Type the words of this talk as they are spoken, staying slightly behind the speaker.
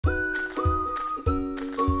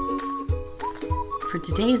For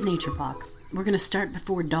today's nature walk, we're going to start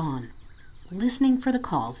before dawn, listening for the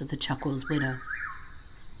calls of the chuckwill's widow.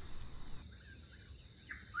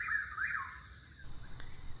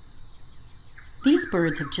 These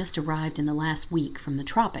birds have just arrived in the last week from the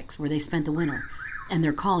tropics where they spent the winter, and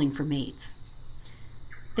they're calling for mates.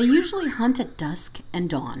 They usually hunt at dusk and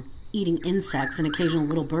dawn, eating insects and occasional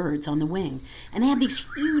little birds on the wing, and they have these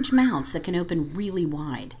huge mouths that can open really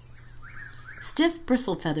wide. Stiff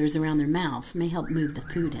bristle feathers around their mouths may help move the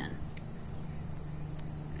food in.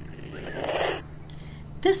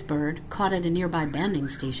 This bird, caught at a nearby banding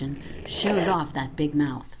station, shows off that big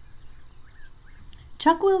mouth.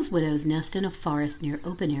 Chuckwill's widows nest in a forest near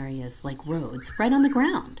open areas like roads, right on the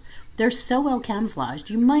ground. They're so well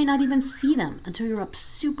camouflaged you might not even see them until you're up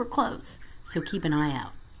super close, so keep an eye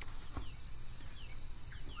out.